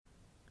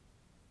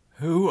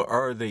Who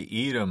are the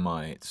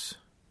Edomites?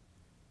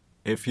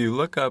 If you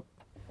look up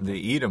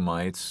the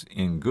Edomites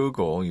in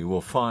Google, you will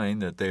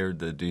find that they are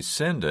the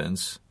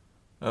descendants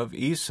of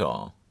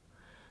Esau.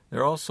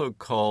 They're also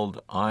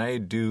called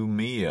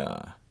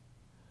Idumea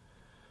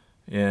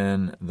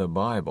in the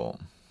Bible.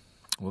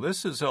 Well,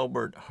 this is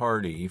Albert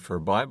Hardy for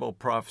Bible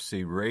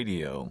Prophecy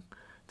Radio.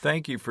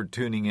 Thank you for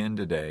tuning in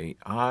today.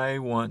 I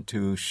want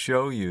to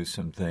show you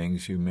some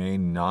things you may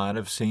not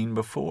have seen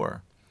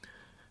before.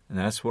 And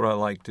that's what I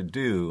like to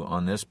do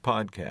on this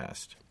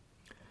podcast.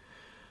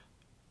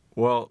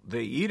 Well,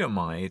 the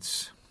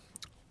Edomites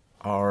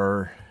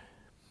are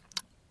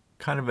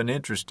kind of an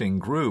interesting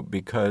group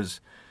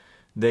because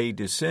they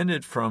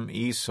descended from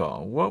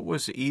Esau. What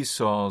was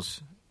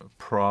Esau's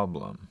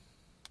problem?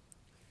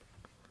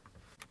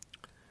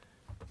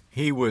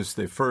 He was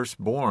the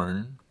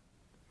firstborn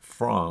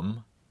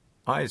from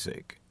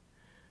Isaac.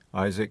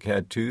 Isaac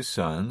had two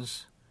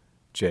sons,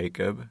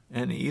 Jacob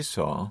and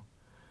Esau,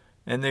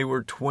 and they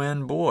were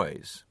twin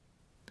boys.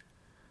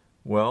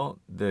 Well,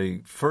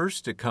 the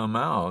first to come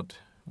out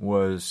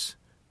was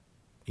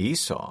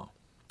Esau,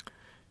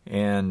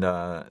 and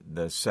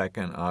the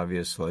second,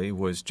 obviously,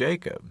 was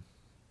Jacob.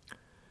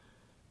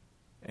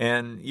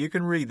 And you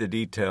can read the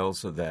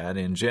details of that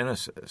in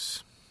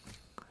Genesis.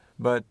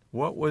 But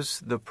what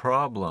was the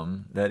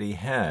problem that he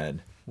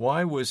had?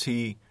 Why was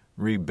he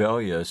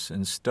rebellious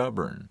and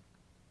stubborn?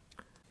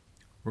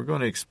 We're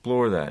going to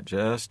explore that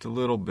just a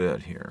little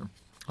bit here.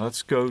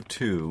 Let's go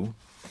to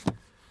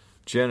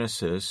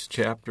Genesis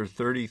chapter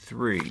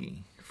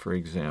 33, for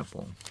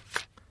example.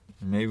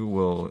 Maybe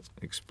we'll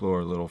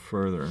explore a little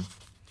further.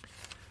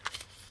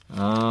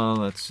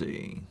 Let's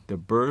see. The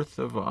birth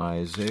of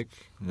Isaac,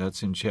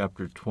 that's in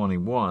chapter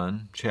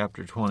 21.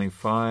 Chapter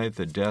 25,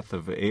 the death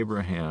of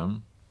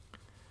Abraham.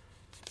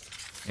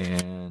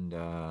 And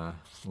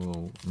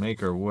we'll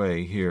make our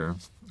way here.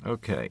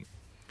 Okay.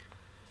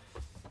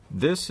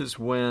 This is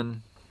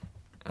when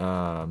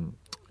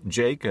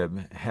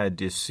Jacob had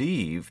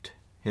deceived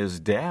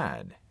his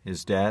dad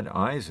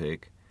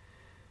Isaac,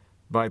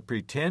 by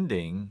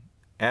pretending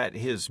at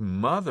his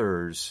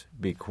mother's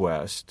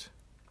bequest.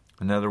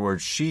 In other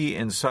words, she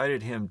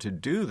incited him to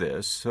do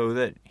this so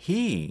that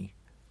he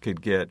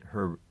could get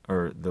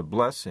the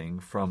blessing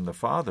from the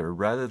father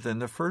rather than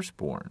the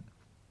firstborn.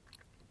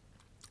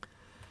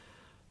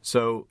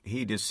 So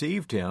he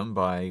deceived him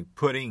by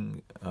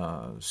putting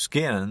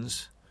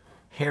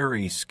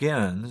hairy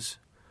skins,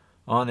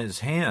 on his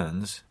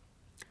hands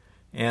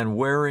and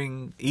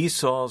wearing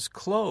Esau's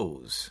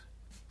clothes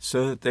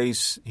so that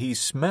he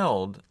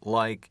smelled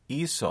like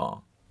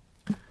Esau.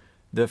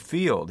 The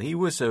field. He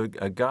was a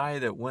guy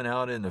that went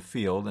out in the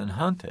field and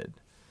hunted.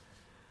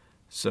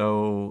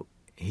 So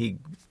he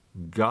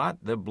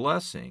got the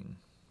blessing.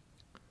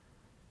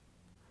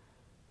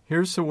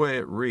 Here's the way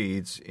it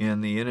reads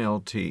in the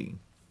NLT.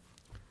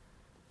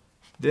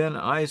 Then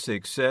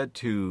Isaac said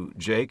to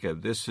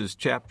Jacob, this is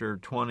chapter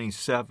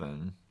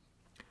 27,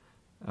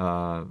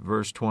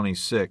 verse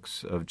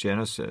 26 of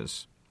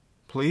Genesis,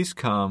 please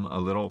come a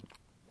little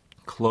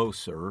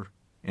closer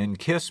and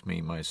kiss me,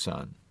 my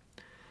son.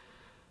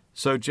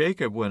 So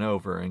Jacob went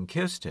over and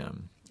kissed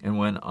him, and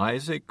when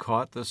Isaac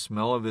caught the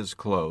smell of his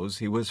clothes,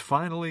 he was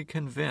finally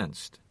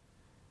convinced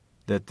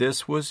that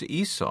this was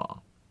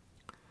Esau.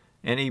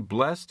 And he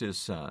blessed his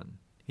son.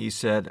 He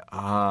said,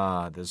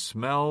 the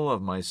smell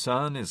of my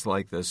son is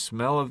like the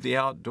smell of the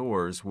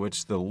outdoors,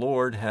 which the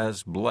Lord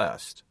has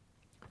blessed.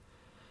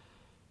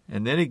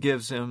 And then he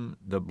gives him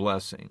the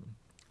blessing.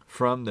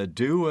 From the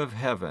dew of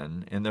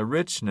heaven and the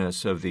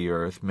richness of the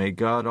earth, may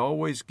God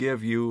always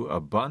give you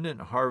abundant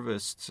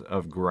harvests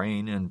of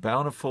grain and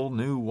bountiful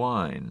new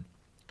wine.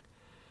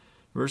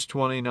 Verse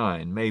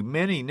 29, may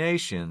many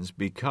nations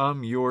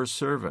become your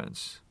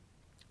servants.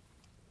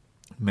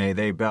 May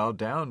they bow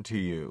down to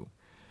you.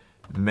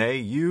 May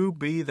you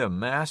be the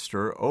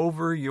master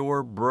over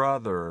your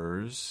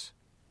brothers.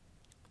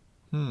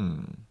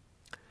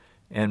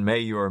 And may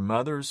your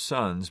mother's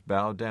sons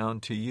bow down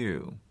to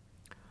you.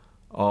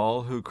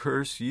 All who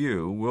curse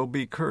you will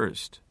be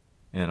cursed,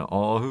 and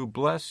all who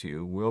bless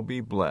you will be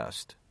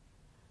blessed.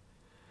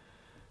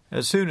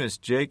 As soon as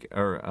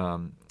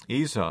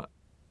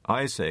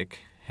Isaac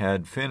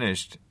had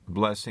finished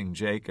blessing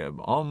Jacob,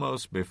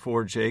 almost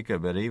before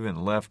Jacob had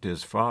even left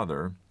his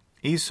father,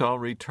 Esau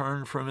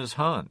returned from his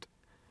hunt.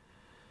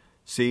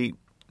 See,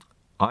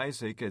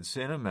 Isaac had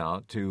sent him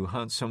out to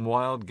hunt some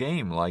wild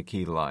game like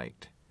he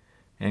liked,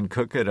 and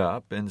cook it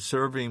up and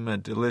serve him a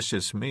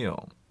delicious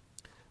meal,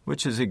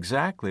 which is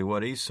exactly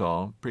what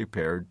Esau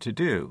prepared to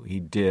do. He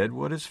did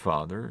what his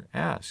father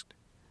asked.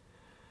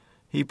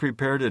 He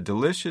prepared a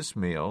delicious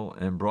meal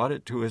and brought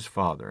it to his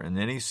father, and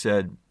then he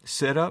said,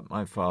 sit up,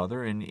 my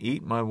father, and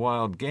eat my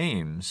wild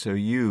game so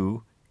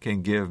you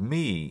can give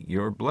me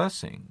your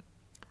blessing.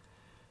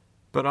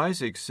 But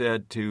Isaac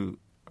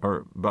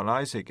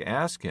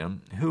asked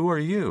him, who are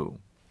you?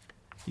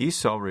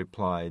 Esau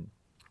replied,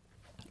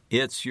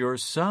 it's your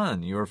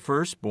son, your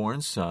firstborn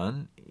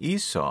son,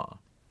 Esau.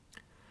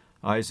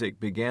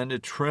 Isaac began to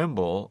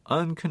tremble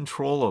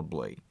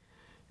uncontrollably,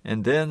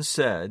 and then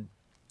said,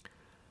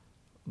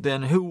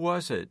 then who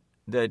was it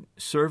that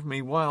served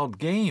me wild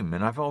game,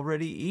 and I've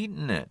already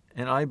eaten it,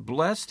 and I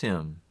blessed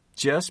him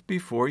just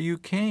before you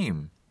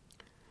came?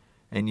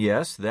 And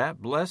yes,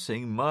 that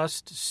blessing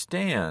must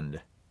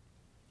stand."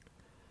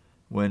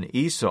 When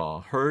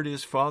Esau heard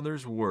his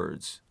father's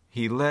words,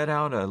 he let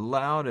out a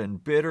loud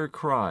and bitter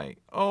cry.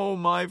 "Oh,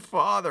 my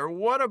father,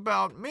 what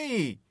about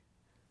me?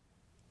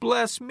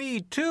 Bless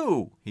me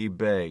too," he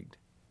begged.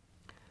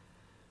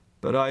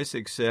 But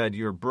Isaac said,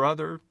 "Your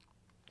brother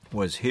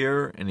was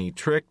here and he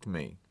tricked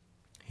me.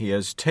 He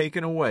has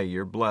taken away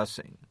your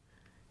blessing."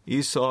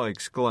 Esau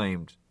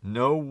exclaimed,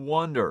 "No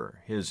wonder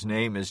his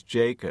name is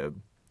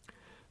Jacob,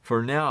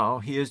 for now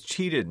he has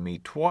cheated me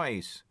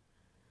twice.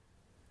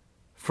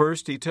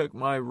 First he took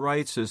my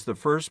rights as the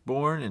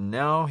firstborn, and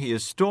now he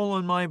has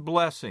stolen my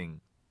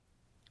blessing.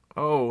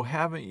 Oh,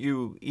 haven't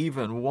you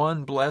even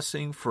one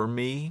blessing for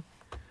me?"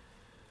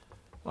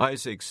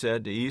 Isaac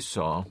said to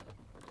Esau,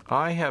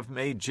 "I have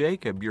made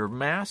Jacob your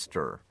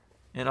master,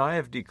 and I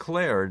have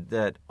declared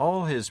that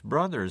all his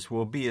brothers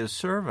will be his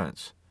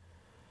servants.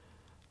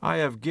 I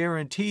have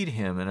guaranteed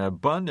him an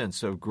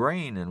abundance of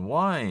grain and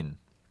wine.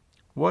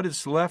 What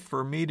is left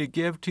for me to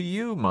give to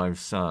you, my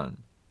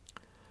son?"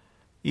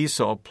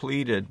 Esau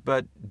pleaded,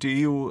 "But do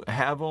you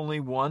have only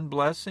one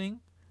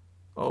blessing?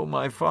 Oh,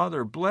 my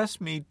father, bless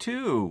me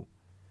too."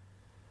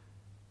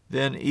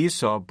 Then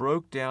Esau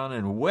broke down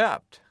and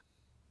wept.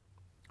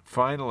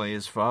 Finally,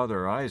 his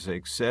father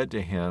Isaac said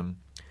to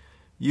him,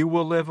 "You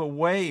will live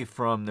away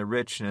from the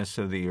richness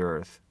of the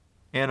earth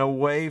and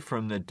away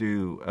from the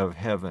dew of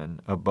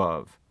heaven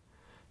above.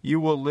 You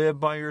will live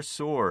by your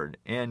sword,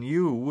 and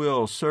you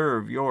will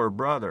serve your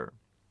brother.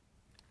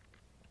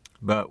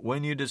 But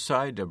when you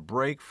decide to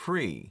break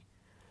free,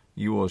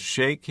 you will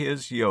shake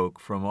his yoke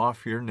from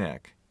off your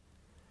neck."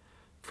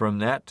 From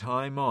that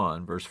time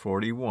on, verse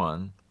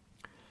 41,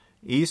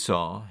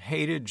 Esau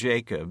hated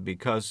Jacob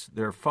because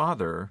their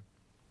father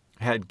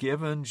had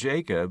given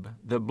Jacob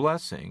the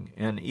blessing,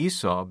 and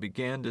Esau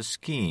began to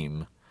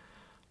scheme,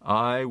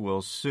 "I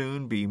will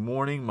soon be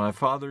mourning my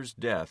father's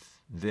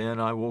death, then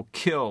I will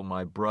kill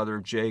my brother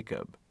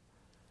Jacob."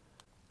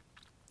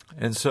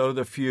 And so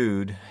the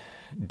feud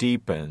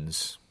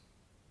deepens.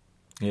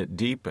 It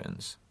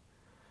deepens.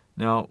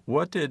 Now,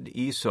 what did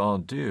Esau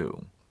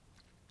do?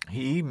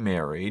 He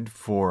married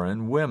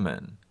foreign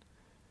women,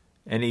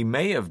 and he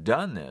may have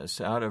done this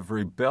out of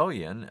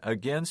rebellion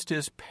against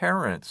his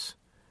parents.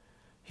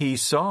 He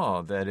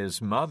saw that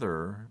his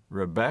mother,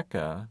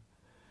 Rebekah,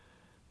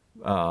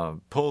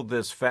 pulled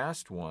this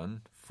fast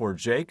one for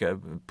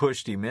Jacob and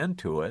pushed him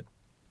into it,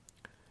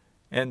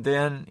 and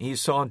then he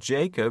saw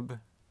Jacob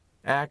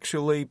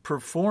actually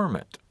perform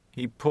it.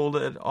 He pulled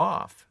it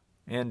off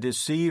and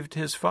deceived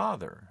his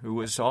father, who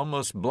was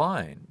almost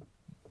blind.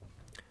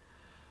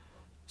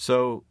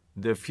 So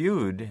the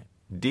feud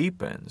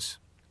deepens,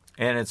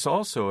 and it's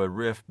also a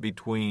rift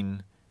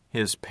between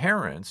his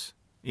parents,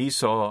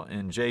 Esau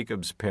and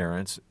Jacob's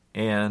parents,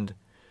 and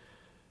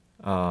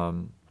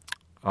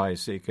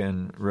Isaac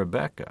and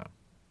Rebekah.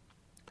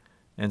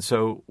 And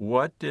so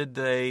what did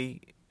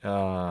they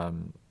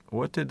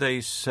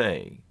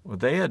say? Well,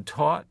 they had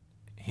taught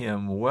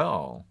him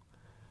well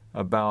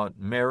about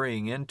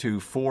marrying into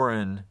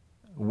foreign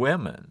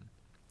women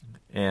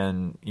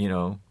and,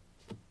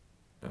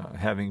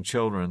 having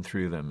children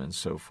through them and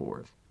so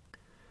forth.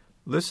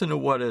 Listen to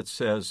what it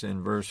says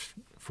in verse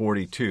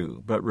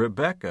 42. "But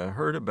Rebekah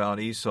heard about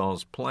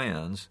Esau's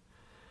plans,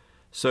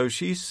 so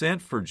she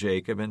sent for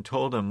Jacob and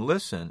told him,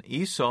 'Listen,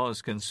 Esau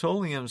is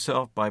consoling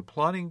himself by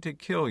plotting to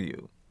kill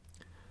you.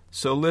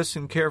 So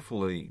listen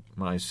carefully,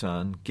 my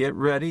son. Get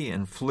ready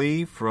and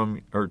flee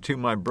to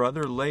my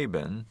brother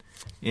Laban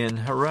in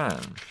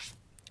Haran.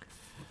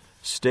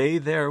 Stay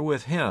there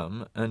with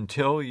him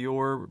until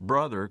your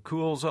brother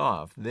cools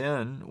off.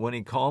 Then, when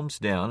he calms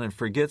down and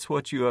forgets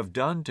what you have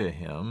done to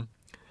him,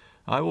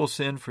 I will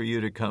send for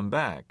you to come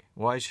back.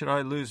 Why should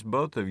I lose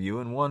both of you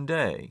in one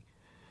day?'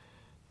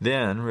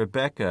 Then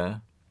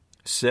Rebekah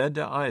said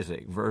to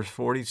Isaac," verse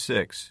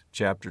 46,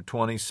 chapter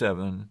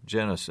 27,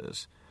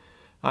 Genesis,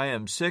 "I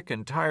am sick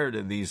and tired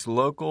of these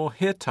local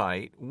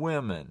Hittite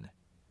women.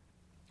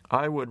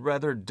 I would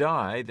rather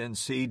die than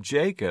see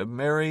Jacob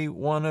marry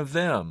one of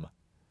them."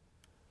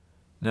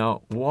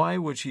 Now, why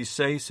would she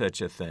say such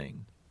a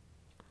thing?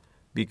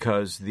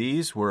 Because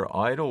these were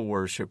idol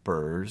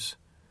worshippers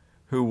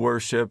who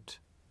worshipped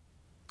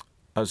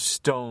a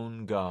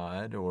stone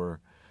god, or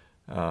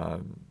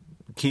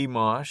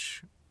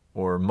Chemosh,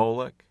 or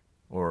Moloch,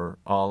 or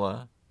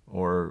Allah,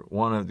 or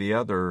one of the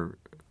other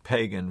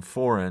pagan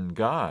foreign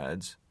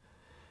gods,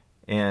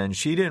 and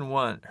she didn't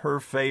want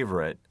her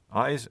favorite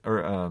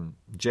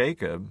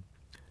Jacob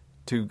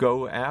to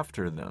go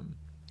after them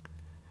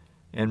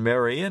and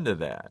marry into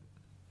that.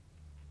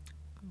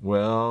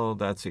 Well,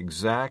 that's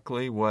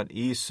exactly what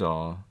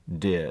Esau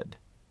did.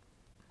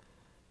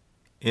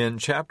 In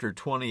chapter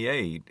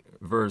 28,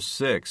 verse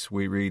 6,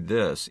 we read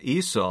this,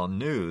 "Esau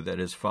knew that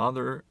his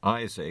father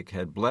Isaac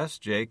had blessed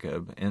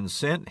Jacob and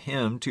sent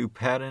him to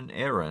Paddan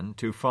Aram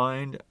to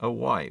find a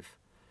wife.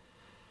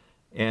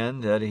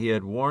 and that he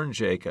had warned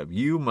Jacob,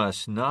 "You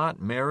must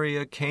not marry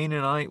a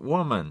Canaanite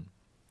woman."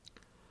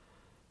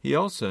 He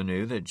also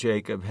knew that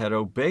Jacob had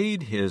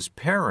obeyed his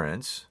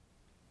parents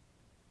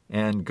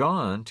and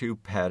gone to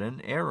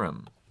Paddan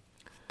Aram.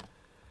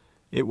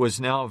 It was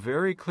now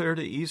very clear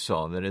to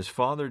Esau that his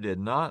father did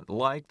not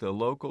like the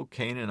local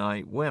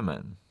Canaanite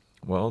women.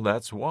 Well,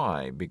 that's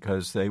why,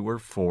 because they were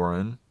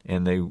foreign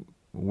and they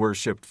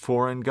worshipped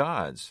foreign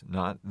gods,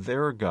 not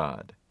their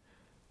God,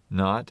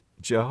 not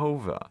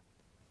Jehovah.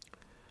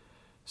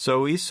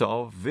 So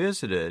Esau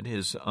visited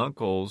his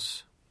uncle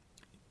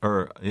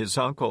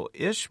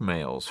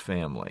Ishmael's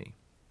family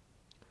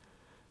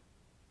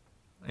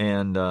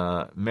and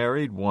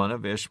married one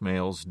of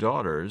Ishmael's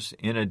daughters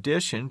in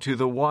addition to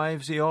the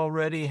wives he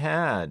already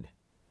had.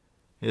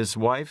 His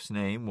wife's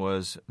name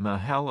was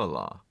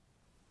Mahalalah.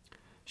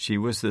 She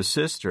was the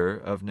sister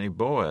of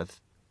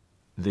Nebaioth,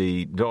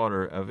 the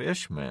daughter of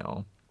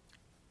Ishmael,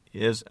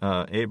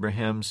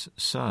 Abraham's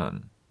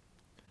son.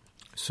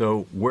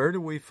 So where do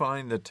we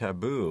find the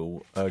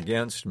taboo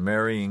against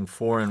marrying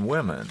foreign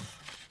women?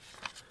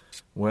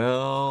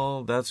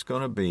 Well, that's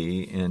going to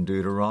be in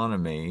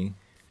Deuteronomy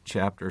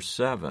chapter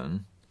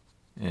 7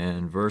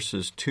 and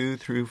verses 2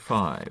 through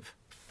 5.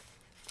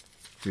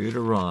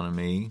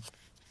 Deuteronomy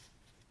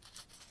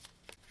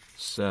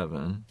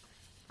 7.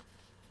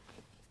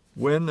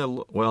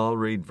 I'll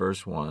read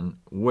verse 1.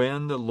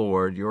 When the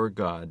Lord your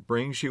God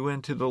brings you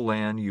into the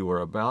land you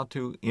are about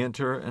to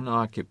enter and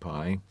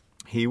occupy,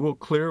 he will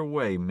clear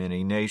away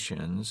many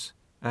nations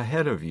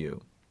ahead of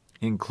you,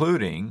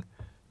 including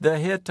the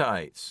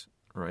Hittites.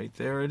 Right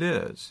there it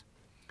is.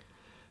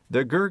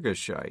 The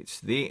Girgashites,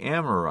 the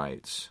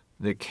Amorites,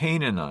 the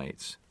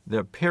Canaanites,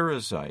 the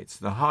Perizzites,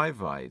 the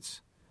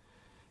Hivites,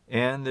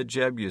 and the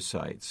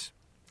Jebusites.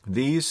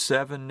 These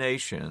 7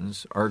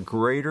 nations are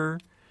greater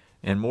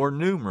and more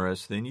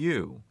numerous than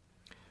you.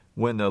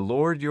 When the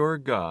Lord your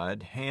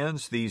God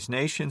hands these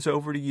nations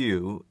over to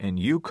you and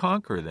you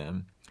conquer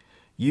them,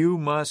 you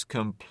must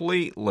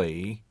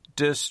completely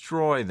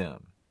destroy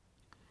them.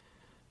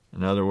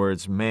 In other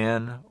words,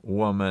 man,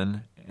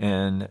 woman,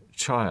 and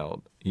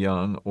child,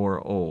 young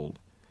or old.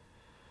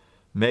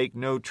 Make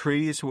no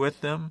treaties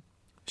with them,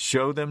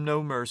 show them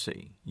no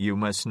mercy. You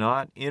must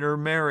not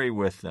intermarry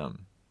with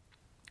them.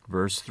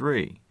 Verse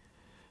 3,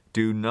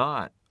 do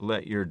not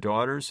let your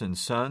daughters and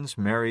sons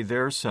marry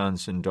their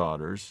sons and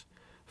daughters,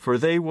 for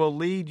they will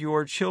lead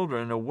your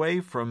children away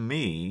from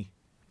me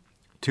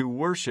to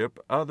worship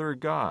other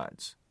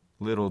gods,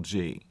 little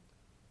g.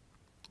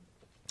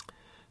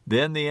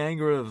 Then the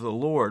anger of the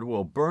Lord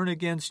will burn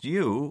against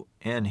you,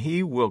 and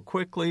he will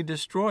quickly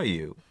destroy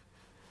you.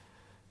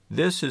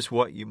 This is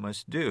what you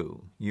must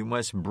do. You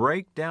must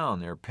break down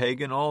their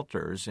pagan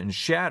altars and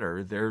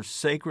shatter their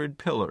sacred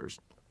pillars.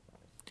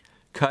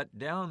 Cut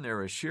down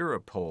their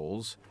Asherah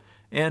poles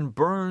and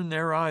burn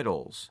their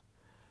idols.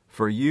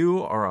 For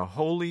you are a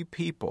holy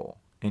people,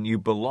 and you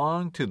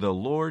belong to the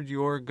Lord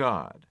your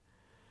God.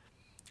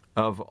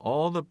 Of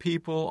all the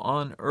people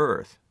on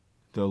earth,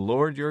 the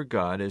Lord your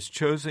God has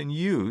chosen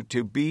you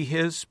to be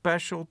his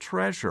special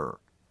treasure.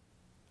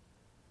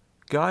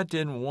 God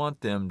didn't want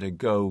them to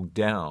go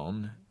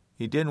down.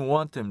 He didn't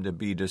want them to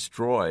be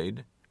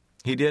destroyed.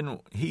 He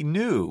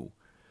knew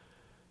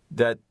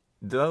that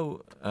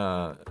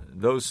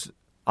those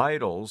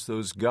idols,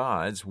 those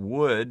gods,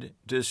 would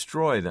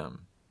destroy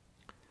them.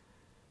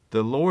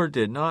 The Lord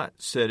did not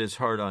set his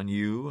heart on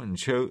you and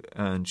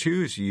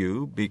choose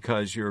you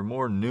because you're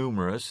more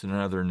numerous than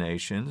other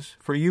nations,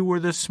 for you were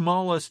the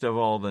smallest of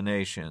all the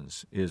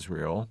nations,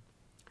 Israel.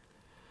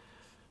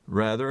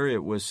 Rather,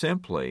 it was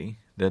simply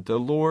that the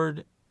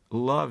Lord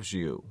loves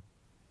you,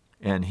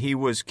 and he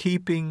was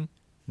keeping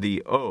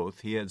the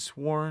oath he had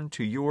sworn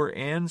to your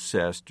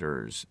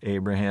ancestors,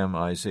 Abraham,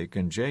 Isaac,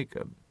 and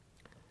Jacob.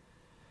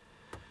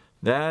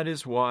 That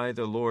is why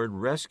the Lord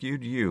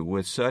rescued you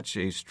with such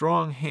a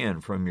strong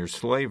hand from your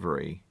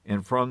slavery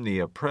and from the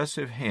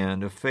oppressive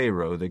hand of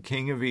Pharaoh, the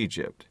king of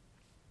Egypt.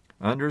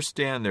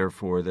 Understand,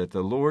 therefore, that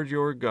the Lord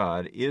your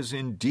God is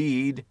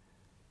indeed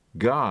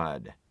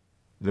God,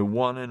 the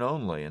one and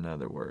only, in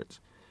other words.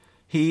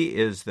 He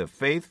is the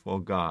faithful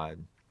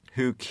God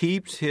who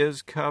keeps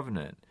his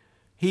covenant.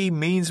 He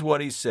means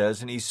what he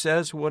says, and he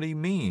says what he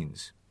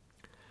means.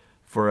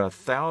 For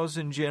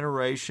 1,000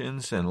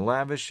 generations, and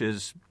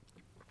lavishes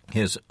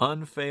his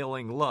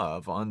unfailing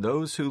love on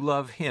those who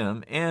love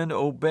him and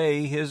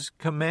obey his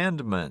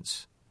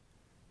commandments,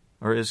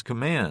 or his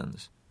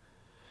commands.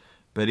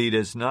 But he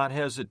does not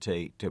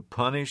hesitate to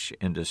punish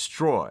and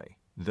destroy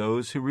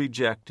those who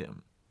reject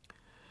him.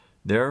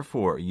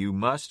 Therefore, you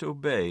must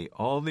obey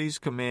all these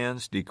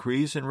commands,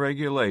 decrees, and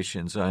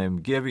regulations I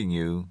am giving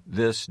you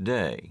this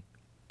day.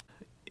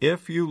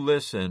 If you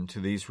listen to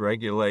these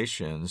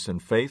regulations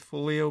and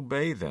faithfully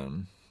obey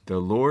them, the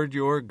Lord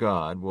your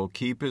God will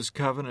keep his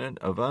covenant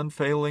of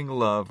unfailing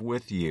love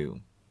with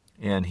you,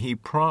 and as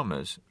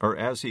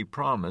he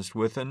promised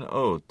with an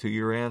oath to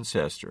your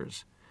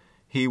ancestors.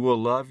 He will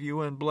love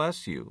you and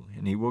bless you,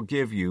 and he will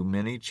give you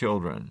many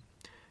children.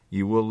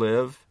 You will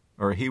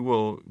or he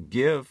will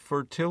give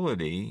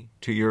fertility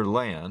to your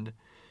land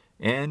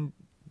and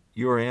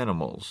your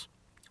animals.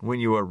 When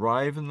you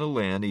arrive in the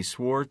land he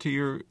swore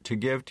to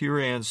give to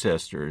your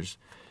ancestors,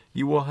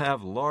 you will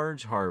have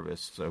large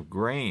harvests of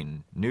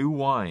grain, new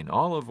wine,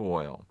 olive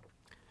oil,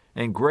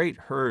 and great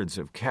herds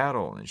of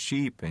cattle and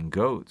sheep and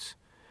goats.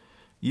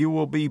 You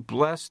will be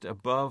blessed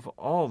above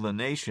all the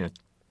nations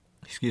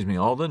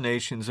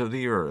of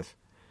the earth.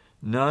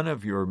 None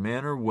of your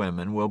men or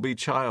women will be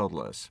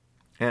childless,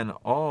 and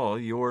all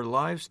your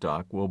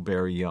livestock will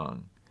bear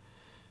young.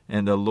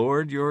 And the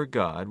Lord your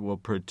God will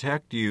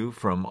protect you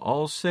from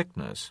all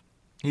sickness.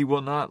 He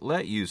will not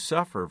let you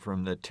suffer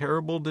from the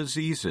terrible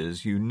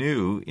diseases you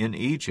knew in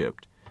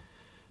Egypt,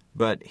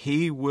 but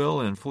he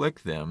will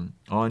inflict them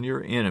on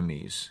your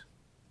enemies.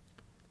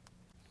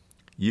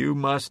 You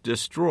must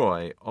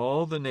destroy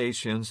all the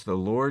nations the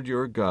Lord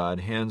your God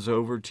hands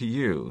over to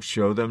you.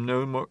 Show them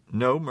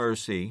no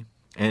mercy,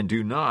 and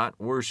do not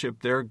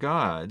worship their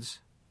gods,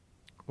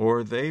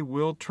 or they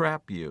will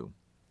trap you.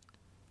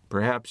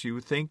 Perhaps you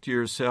think to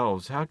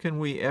yourselves, how can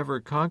we ever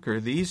conquer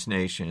these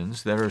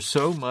nations that are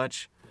so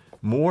much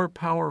more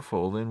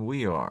powerful than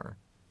we are?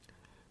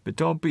 But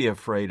don't be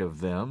afraid of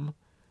them.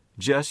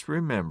 Just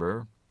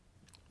remember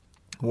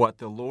what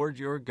the Lord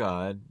your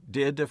God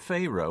did to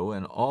Pharaoh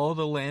and all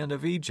the land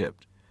of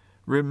Egypt.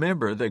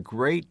 Remember the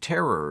great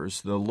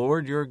terrors the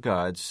Lord your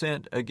God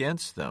sent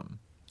against them.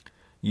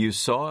 You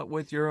saw it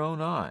with your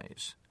own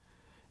eyes.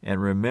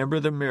 And remember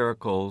the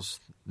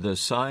miracles, the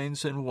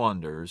signs and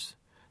wonders,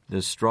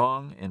 the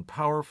strong and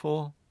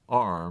powerful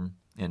arm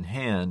and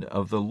hand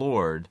of the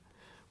Lord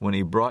when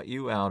he brought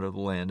you out of the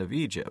land of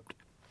Egypt.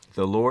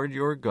 The Lord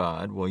your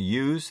God will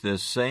use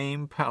this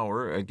same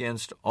power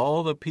against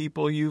all the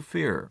people you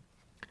fear.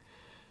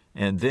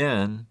 And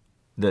then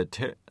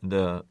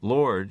the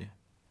Lord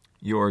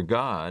your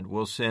God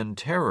will send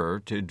terror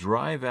to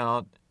drive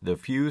out the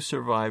few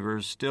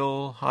survivors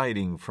still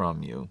hiding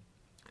from you.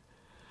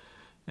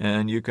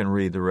 And you can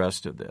read the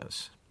rest of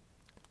this.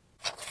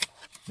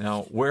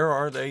 Now, where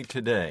are they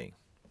today?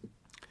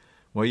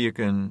 Well, you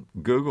can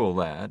Google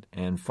that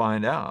and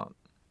find out.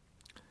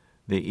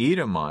 The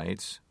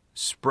Edomites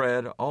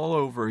spread all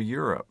over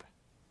Europe,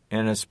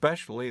 and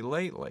especially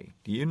lately.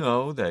 Do you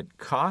know that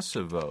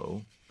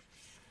Kosovo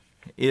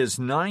is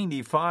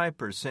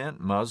 95%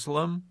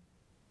 Muslim,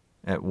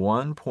 at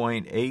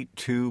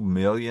 1.82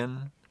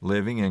 million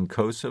living in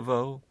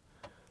Kosovo?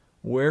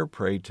 Where,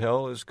 pray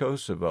tell, is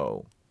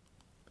Kosovo?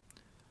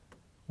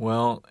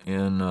 Well,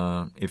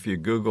 if you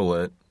Google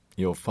it,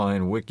 you'll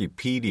find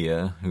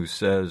Wikipedia, who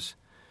says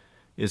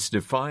it's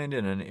defined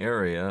in an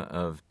area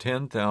of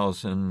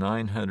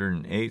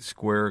 10,908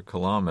 square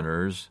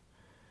kilometers,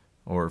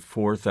 or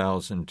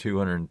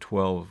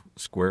 4,212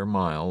 square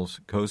miles.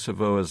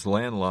 Kosovo is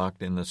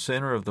landlocked in the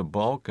center of the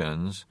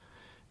Balkans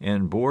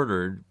and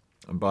bordered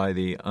by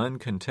the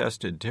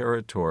uncontested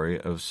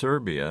territory of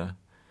Serbia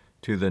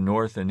to the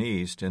north and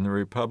east, and the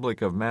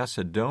Republic of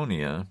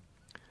Macedonia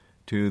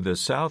to the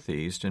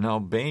southeast, and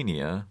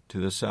Albania to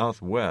the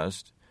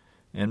southwest,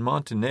 and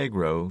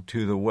Montenegro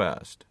to the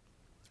west.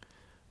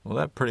 Well,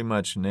 that pretty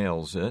much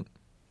nails it,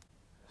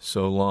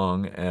 so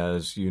long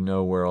as you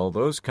know where all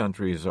those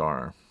countries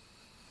are.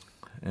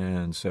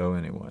 And so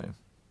anyway,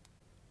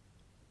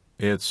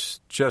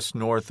 it's just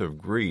north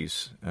of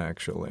Greece,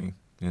 actually,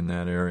 in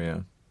that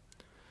area.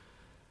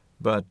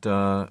 But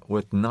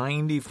with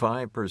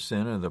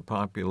 95% of the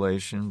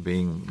population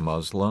being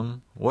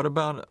Muslim, what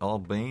about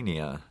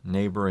Albania,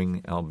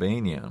 neighboring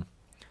Albania?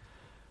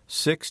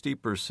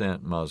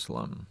 60%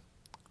 Muslim,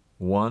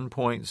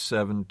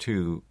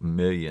 1.72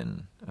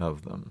 million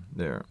of them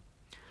there.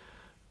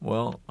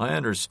 Well, I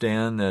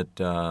understand that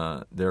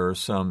there are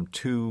some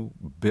 2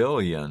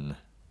 billion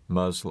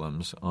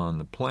Muslims on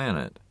the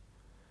planet.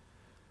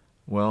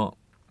 Well,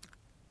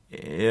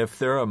 if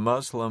they're a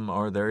Muslim,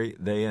 are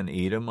they an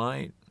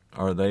Edomite?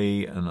 Are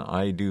they an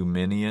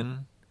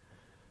Idumean?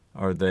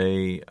 Are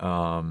they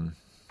a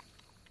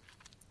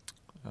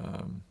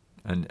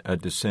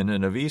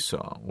descendant of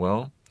Esau?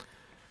 Well,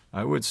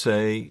 I would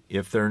say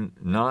if they're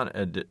not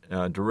a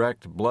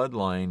direct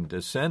bloodline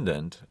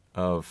descendant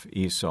of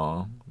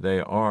Esau,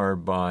 they are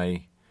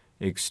by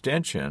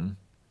extension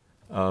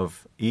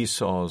of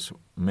Esau's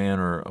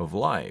manner of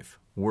life,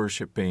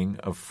 worshiping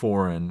a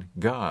foreign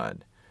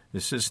god.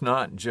 This is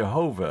not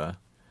Jehovah.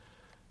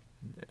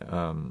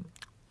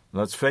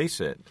 Let's face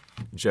it,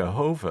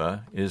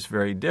 Jehovah is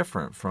very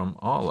different from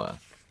Allah.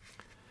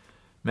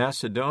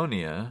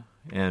 Macedonia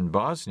and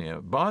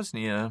Bosnia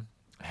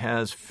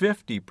has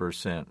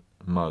 50%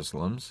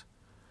 Muslims,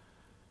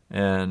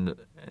 and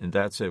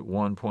that's at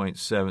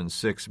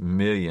 1.76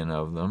 million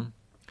of them.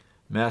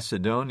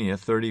 Macedonia,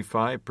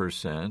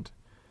 35%.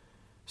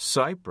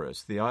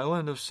 Cyprus, the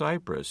island of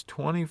Cyprus,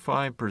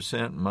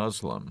 25%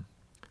 Muslim.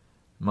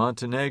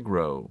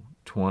 Montenegro,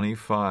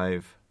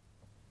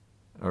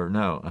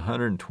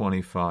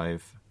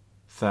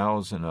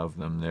 125,000 of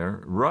them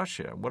there.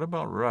 Russia, what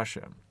about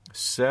Russia?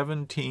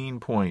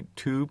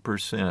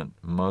 17.2%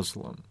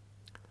 Muslim.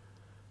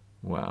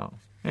 Wow.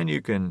 And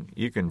you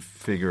can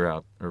figure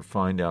out or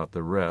find out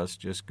the rest.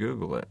 Just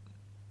Google it.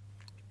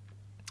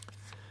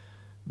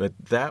 But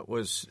that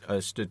was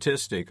a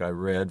statistic I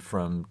read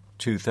from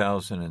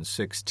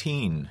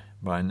 2016.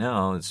 By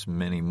now, it's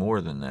many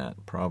more than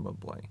that,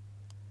 probably.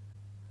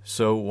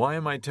 So why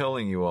am I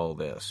telling you all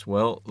this?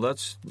 Well,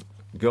 let's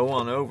go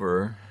on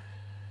over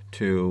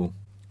to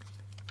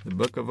the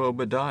book of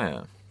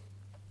Obadiah.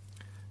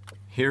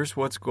 Here's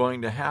what's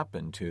going to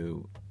happen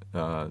to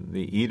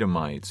the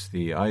Edomites,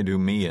 the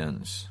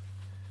Idumeans,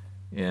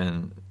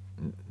 and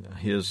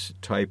his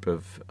type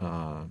of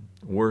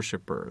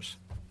worshipers.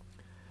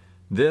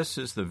 This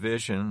is the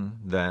vision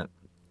that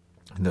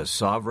the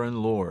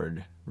sovereign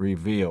Lord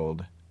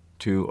revealed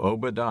to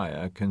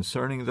Obadiah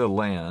concerning the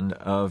land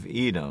of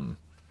Edom.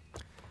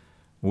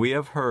 We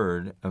have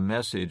heard a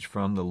message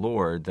from the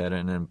Lord that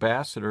an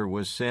ambassador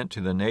was sent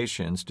to the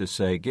nations to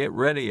say, "Get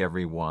ready,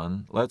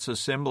 everyone. Let's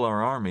assemble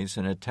our armies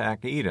and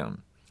attack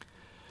Edom."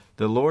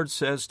 The Lord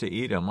says to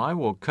Edom, "I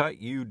will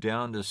cut you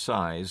down to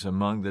size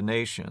among the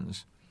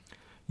nations.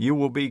 You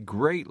will be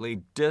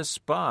greatly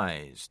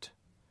despised."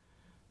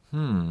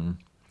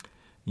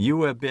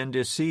 You have been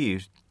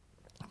deceived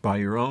by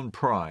your own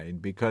pride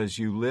because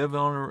you live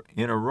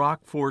in a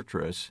rock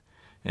fortress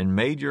and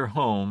made your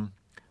home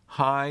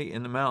high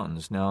in the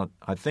mountains. Now,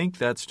 I think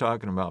that's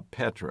talking about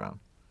Petra,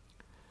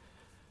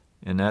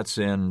 and that's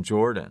in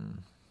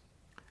Jordan.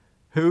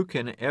 "Who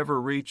can ever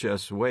reach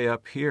us way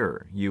up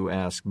here?" you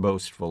ask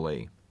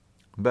boastfully.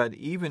 "But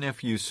even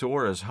if you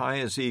soar as high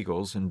as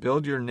eagles and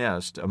build your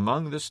nest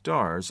among the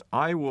stars,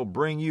 I will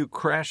bring you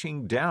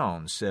crashing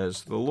down,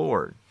 says the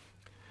Lord.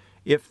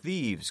 If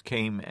thieves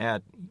came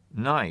at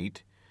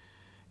night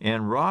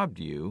and robbed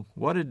you,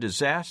 what a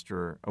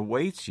disaster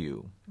awaits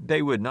you.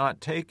 They would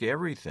not take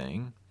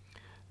everything.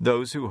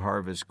 Those who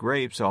harvest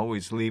grapes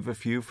always leave a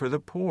few for the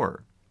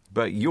poor,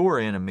 but your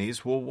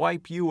enemies will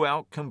wipe you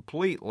out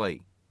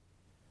completely.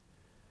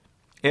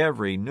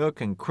 Every nook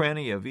and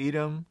cranny of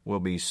Edom will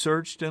be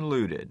searched and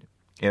looted.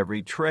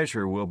 Every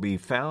treasure will be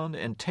found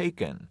and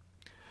taken.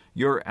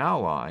 Your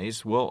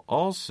allies will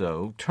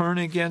also turn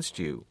against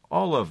you,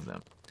 all of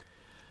them.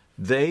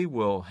 They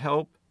will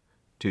help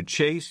to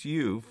chase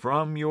you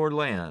from your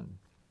land.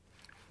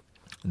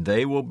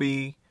 They will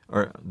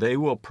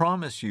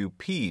promise you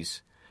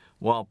peace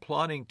while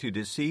plotting to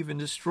deceive and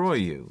destroy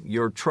you.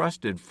 Your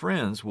trusted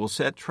friends will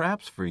set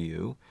traps for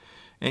you,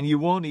 and you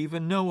won't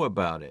even know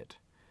about it.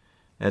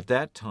 At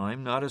that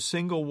time, not a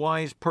single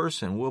wise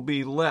person will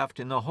be left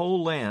in the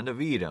whole land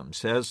of Edom,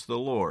 says the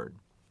Lord.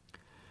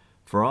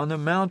 For on the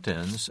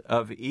mountains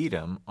of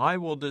Edom I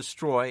will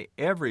destroy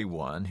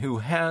everyone who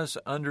has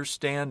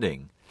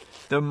understanding.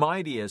 The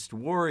mightiest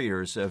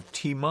warriors of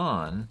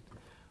Teman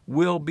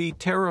will be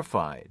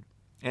terrified,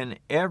 and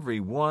every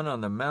one on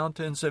the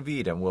mountains of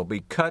Edom will be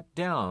cut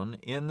down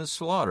in the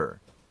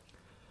slaughter.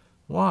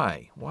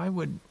 Why? Why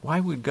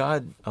would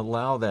God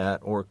allow that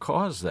or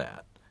cause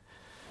that?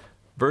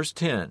 Verse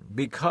 10,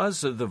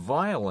 because of the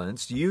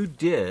violence you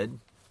did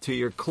to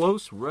your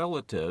close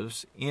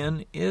relatives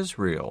in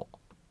Israel.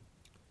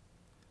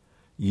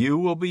 You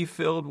will be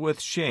filled with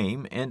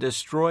shame and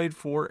destroyed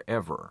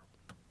forever.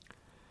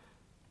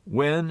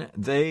 When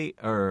they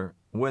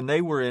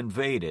were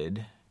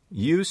invaded,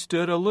 you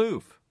stood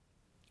aloof,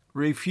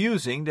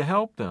 refusing to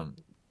help them.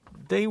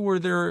 They were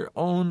their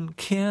own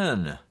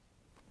kin.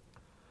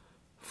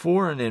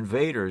 Foreign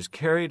invaders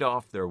carried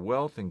off their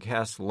wealth and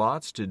cast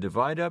lots to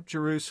divide up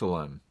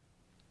Jerusalem.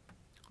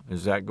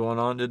 Is that going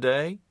on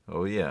today?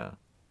 Oh, yeah.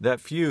 That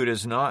feud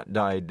has not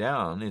died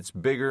down. It's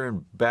bigger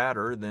and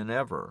badder than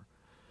ever.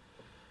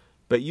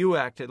 But you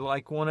acted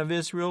like one of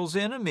Israel's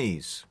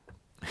enemies.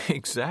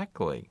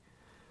 Exactly.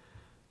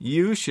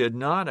 You should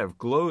not have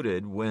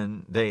gloated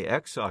when they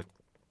exiled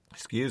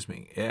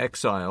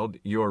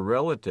your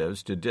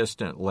relatives to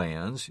distant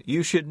lands.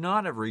 You should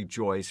not have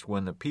rejoiced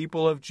when the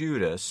people of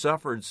Judah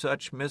suffered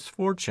such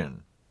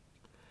misfortune.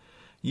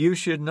 You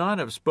should not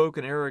have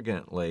spoken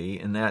arrogantly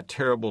in that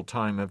terrible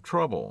time of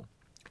trouble.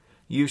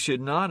 You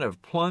should not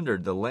have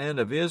plundered the land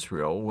of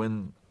Israel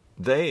when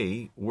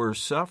they were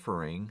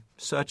suffering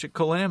such a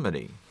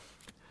calamity.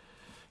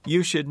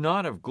 You should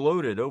not have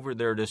gloated over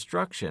their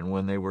destruction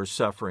when they were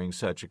suffering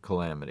such a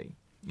calamity.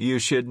 You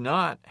should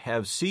not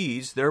have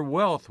seized their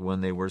wealth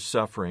when they were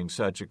suffering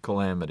such a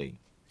calamity.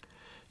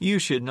 You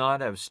should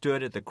not have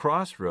stood at the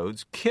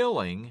crossroads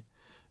killing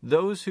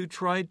those who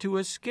tried to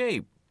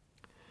escape.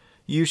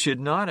 You should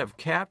not have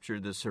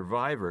captured the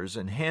survivors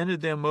and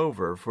handed them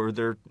over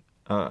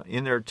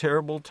in their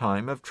terrible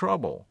time of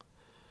trouble.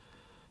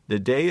 The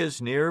day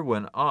is near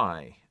when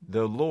I,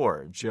 the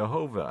Lord,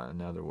 Jehovah,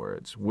 in other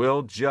words,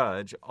 will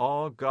judge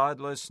all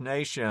godless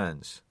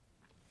nations.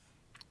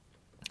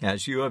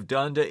 As you have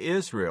done to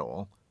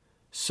Israel,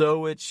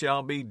 so it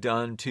shall be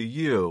done to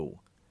you.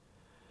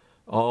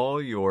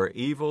 All your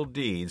evil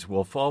deeds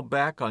will fall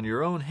back on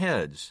your own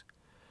heads.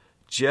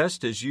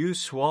 Just as you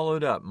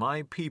swallowed up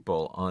my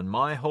people on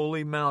my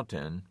holy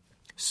mountain,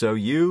 so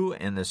you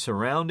and the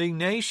surrounding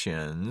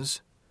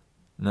nations,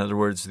 in other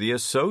words, the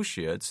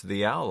associates,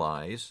 the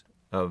allies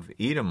of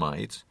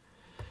Edomites,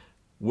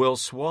 will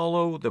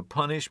swallow the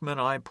punishment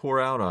I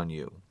pour out on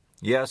you.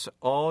 Yes,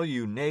 all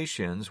you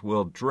nations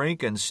will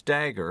drink and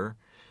stagger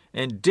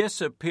and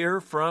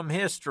disappear from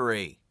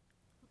history.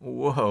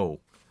 Whoa.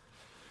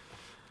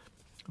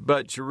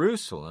 But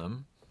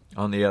Jerusalem,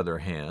 on the other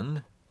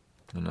hand,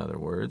 in other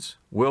words,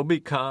 will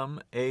become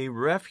a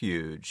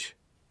refuge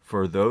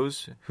for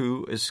those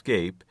who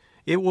escape.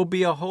 It will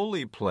be a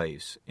holy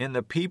place, and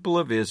the people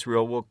of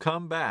Israel will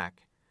come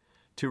back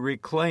to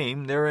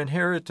reclaim their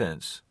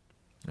inheritance.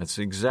 That's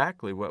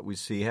exactly what we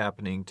see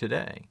happening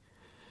today.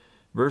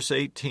 Verse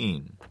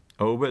 18,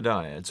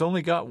 Obadiah. It's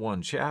only got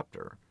one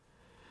chapter.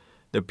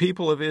 The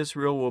people of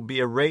Israel will be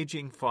a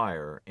raging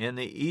fire, and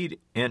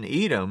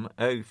Edom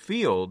a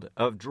field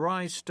of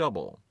dry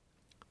stubble.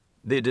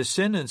 The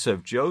descendants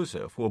of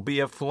Joseph will be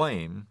a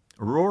flame,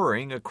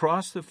 roaring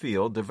across the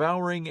field,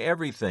 devouring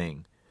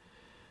everything.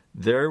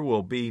 There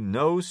will be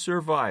no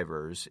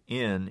survivors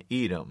in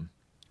Edom.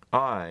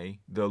 I,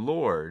 the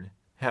Lord,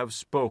 have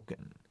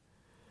spoken.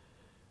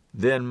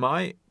 Then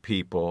my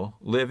people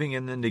living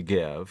in the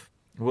Negev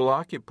will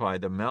occupy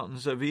the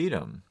mountains of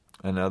Edom,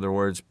 in other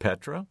words,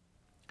 Petra,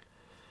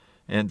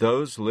 and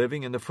those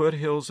living in the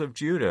foothills of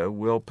Judah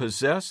will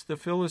possess the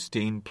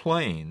Philistine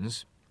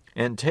plains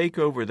and take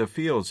over the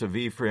fields of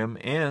Ephraim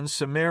and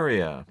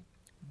Samaria,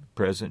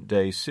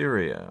 present-day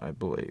Syria, I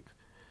believe.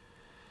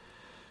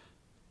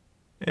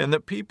 And the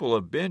people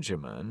of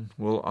Benjamin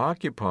will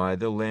occupy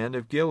the land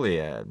of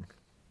Gilead.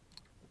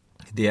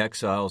 The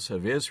exiles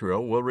of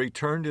Israel will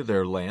return to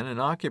their land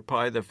and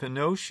occupy the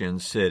Phoenician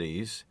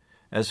cities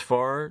as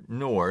far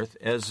north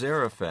as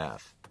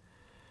Zarephath.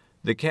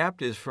 The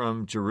captives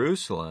from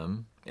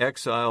Jerusalem,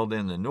 exiled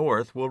in the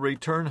north, will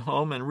return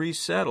home and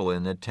resettle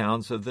in the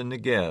towns of the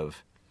Negev.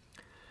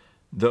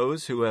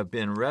 Those who have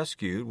been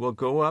rescued will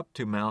go up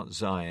to Mount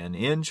Zion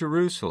in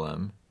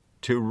Jerusalem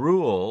to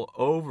rule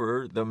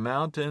over the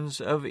mountains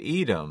of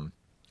Edom,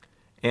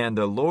 and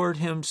the Lord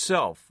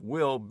himself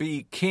will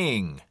be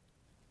king.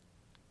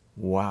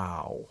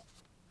 Wow.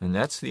 And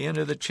that's the end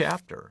of the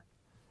chapter.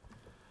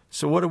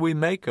 So what do we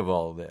make of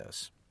all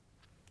this?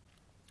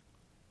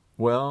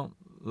 Well,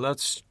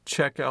 let's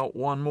check out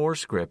one more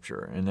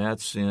scripture, and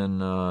that's in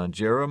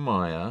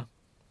Jeremiah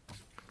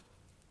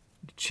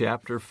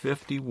chapter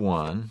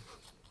 51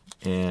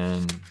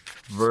 and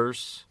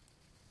verse...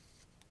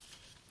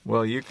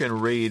 Well, you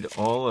can read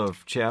all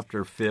of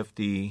chapter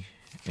 50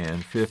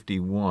 and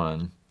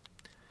 51,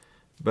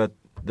 but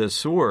the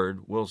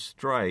sword will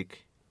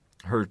strike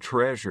her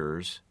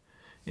treasures,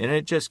 and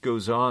it just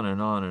goes on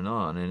and on and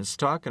on. And it's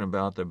talking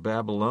about the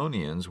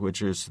Babylonians,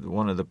 which is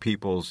one of the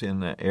peoples in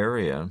the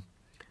area,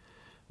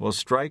 will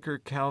strike her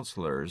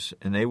counselors,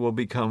 and they will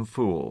become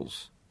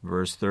fools.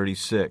 Verse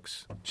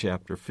 36,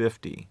 chapter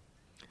 50.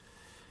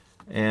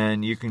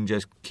 And you can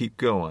just keep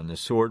going. The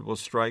sword will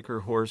strike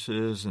her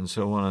horses, and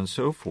so on and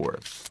so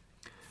forth.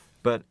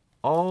 But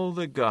all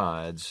the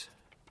gods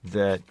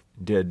that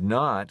did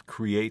not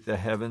create the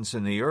heavens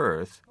and the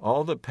earth,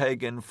 all the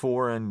pagan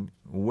foreign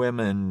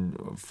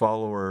women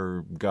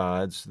follower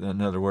gods,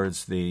 in other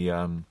words, the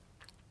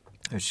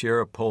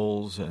Asherah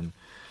poles and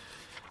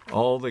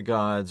all the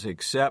gods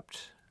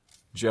except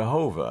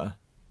Jehovah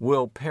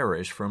will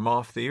perish from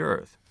off the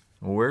earth.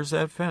 Well, where's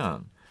that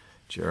found?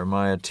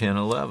 Jeremiah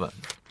 10:11.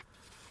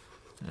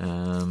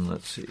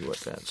 Let's see what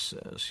that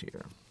says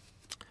here.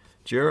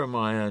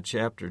 Jeremiah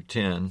chapter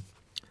 10,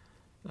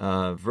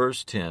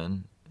 verse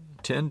 10,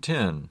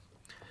 10:10.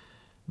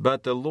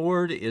 But the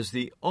Lord is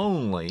the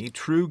only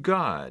true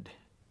God.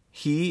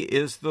 He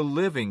is the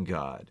living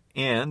God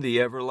and the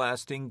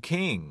everlasting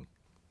King.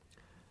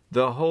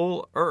 The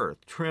whole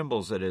earth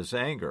trembles at his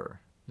anger.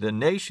 The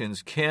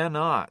nations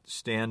cannot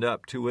stand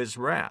up to his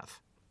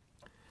wrath.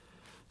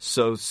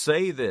 So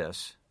say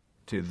this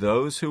to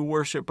those who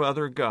worship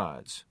other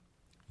gods.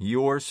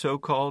 Your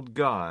so-called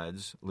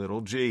gods,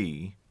 little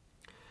g,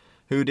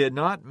 who did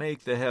not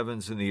make the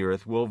heavens and the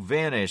earth, will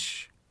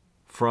vanish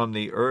from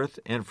the earth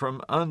and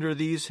from under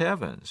these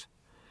heavens.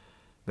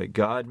 But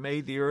God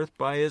made the earth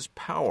by his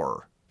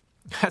power.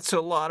 That's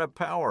a lot of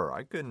power.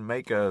 I couldn't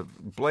make a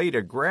blade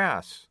of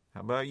grass. How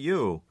about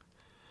you?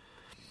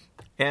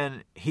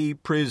 And he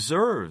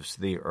preserves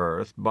the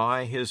earth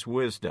by his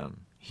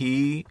wisdom.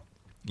 He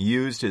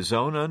used his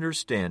own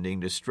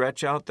understanding to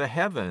stretch out the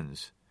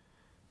heavens.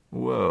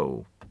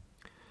 Whoa.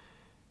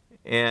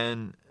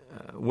 And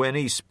when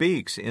he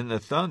speaks in the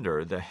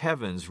thunder, the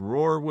heavens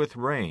roar with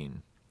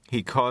rain.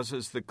 He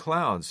causes the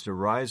clouds to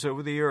rise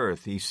over the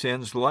earth. He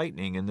sends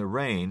lightning in the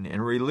rain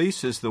and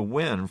releases the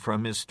wind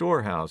from his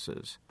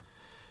storehouses.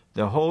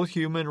 The whole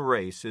human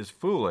race is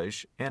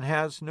foolish and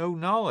has no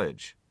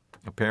knowledge.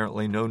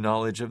 Apparently no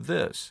knowledge of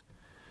this.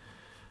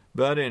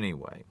 But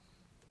anyway,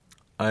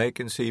 I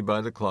can see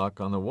by the clock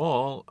on the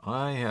wall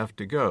I have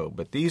to go.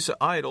 But these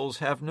idols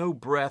have no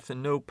breath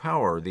and no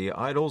power. The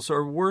idols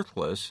are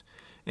worthless,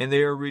 and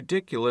they are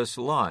ridiculous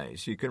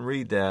lies. You can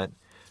read that.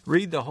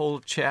 Read the whole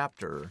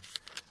chapter.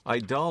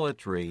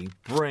 Idolatry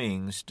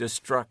brings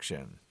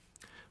destruction.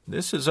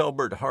 This is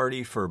Elbert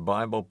Hardy for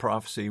Bible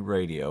Prophecy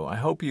Radio. I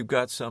hope you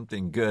got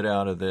something good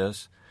out of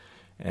this.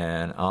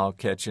 And I'll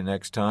catch you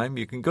next time.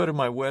 You can go to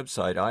my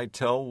website,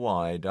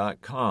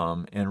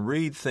 itellwhy.com, and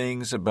read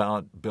things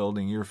about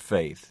building your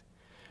faith.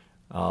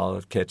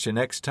 I'll catch you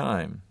next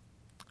time.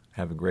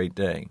 Have a great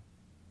day.